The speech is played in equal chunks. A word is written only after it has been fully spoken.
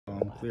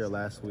clear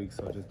last week,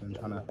 so just been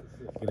trying to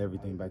get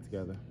everything back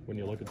together. When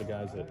you look at the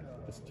guys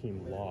that this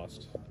team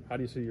lost, how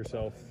do you see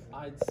yourself,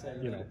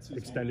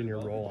 extending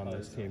your role on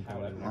this team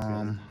coming in next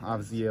season?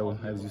 Obviously, yeah,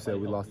 as you said,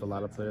 we lost a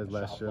lot of players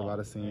last year, a lot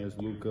of seniors,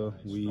 Luka,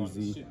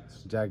 Weezy,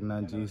 Jack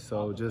Nungy,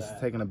 so just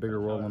taking a bigger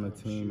role on the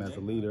team as a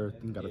leader.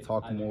 You got to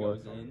talk more.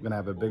 I'm going to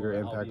have a bigger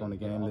impact on the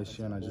game this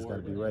year, and I just got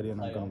to be ready,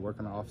 and I'm going to work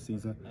in the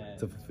offseason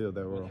to fulfill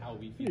that role. How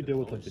do you deal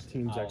with the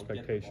team's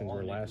expectations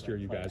where last year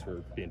you guys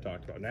were being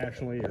talked about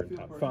nationally, you're in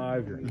top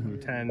 5, you're in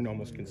top 10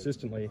 almost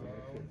consistently.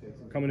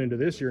 Coming into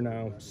this year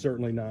now,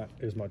 certainly not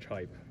as much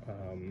hype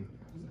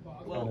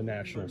on a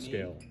national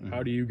scale.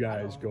 How do you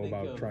guys go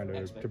about trying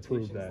to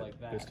prove that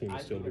this team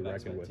is still to be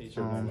reckoned with,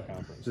 certainly in the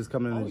conference? Just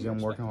coming in the gym,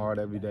 working hard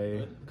every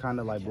day, kind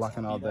of like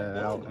blocking all that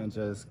out and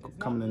just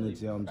coming in the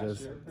gym,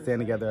 just staying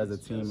together as a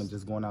team and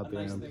just going out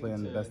there and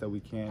playing the best that we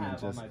can and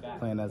just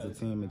playing as a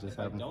team and just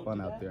having fun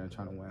out there and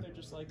trying to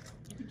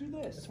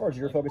win. As far as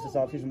your focus this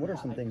offseason, what are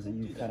some things that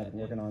you've kind of been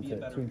working on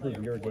to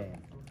improve your game?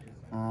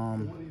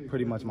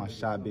 Pretty much my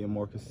shot being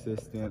more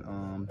consistent.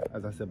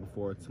 As I said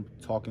before,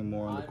 talking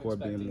more on the court,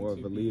 being more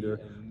of a leader,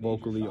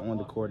 vocally on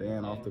the court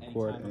and off the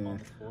court. And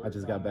I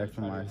just got back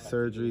from my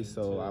surgery,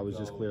 so I was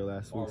just clear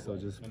last week. So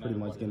just pretty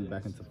much getting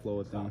back into the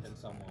flow of things.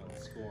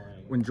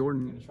 When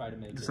Jordan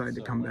decided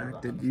to come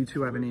back, did you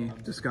two have any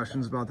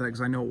discussions about that?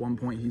 Because I know at one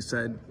point he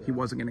said he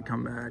wasn't going to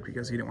come back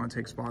because he didn't want to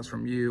take spots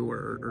from you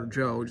or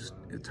Joe, just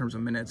in terms of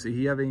minutes. Did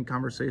he have any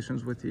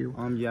conversations with you?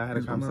 Yeah, I had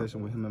a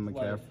conversation with him and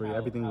McCaffrey.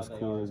 Everything was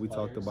cool. We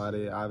talked about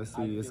it.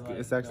 Obviously,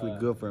 it's actually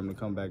good for him to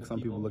come back. Some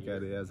people look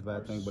at it as a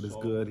bad thing, but it's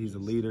good. He's a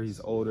leader.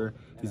 He's older.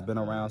 He's been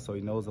around, so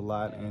he knows a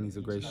lot, and he's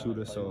a great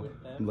shooter. So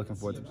I'm looking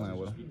forward to playing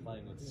with him.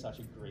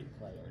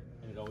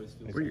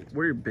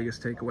 What are your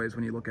biggest takeaways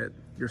when you look at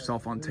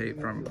yourself on tape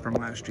from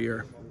last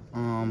year?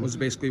 Was it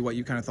basically what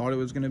you kind of thought it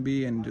was going to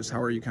be, and just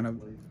how are you kind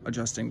of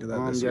adjusting to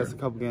that this year? Yes, a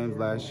couple games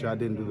last year I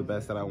didn't do the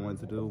best that I wanted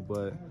to do,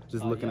 but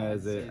just looking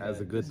at it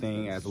as a good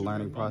thing, as a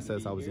learning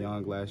process. I was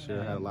young last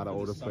year, had a lot of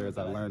older players.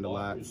 I learned a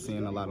lot,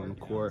 seeing a lot on the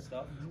court,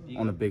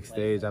 on the big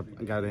stage. I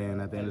got in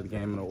at the end of the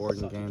game in the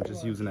Oregon game,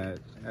 just using that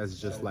as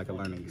just like a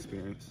learning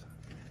experience.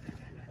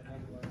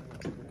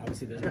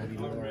 Obviously, there's going to be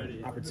more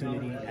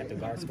opportunity at the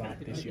guard spot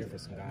this year for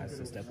some guys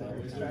to step up.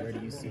 Where do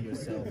you see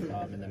yourself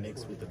in the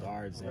mix with the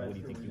guards, and what do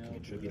you think you can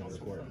contribute on the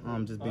court?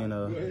 Just being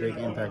a big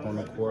impact on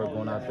the court,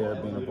 going out there,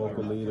 being a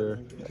vocal leader,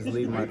 just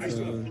leading my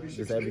team,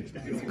 just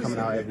coming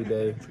out every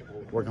day,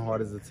 working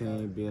hard as a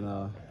team, being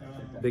a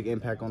big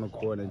impact on the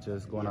court, and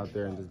just going out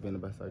there and just being the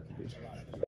best I can be.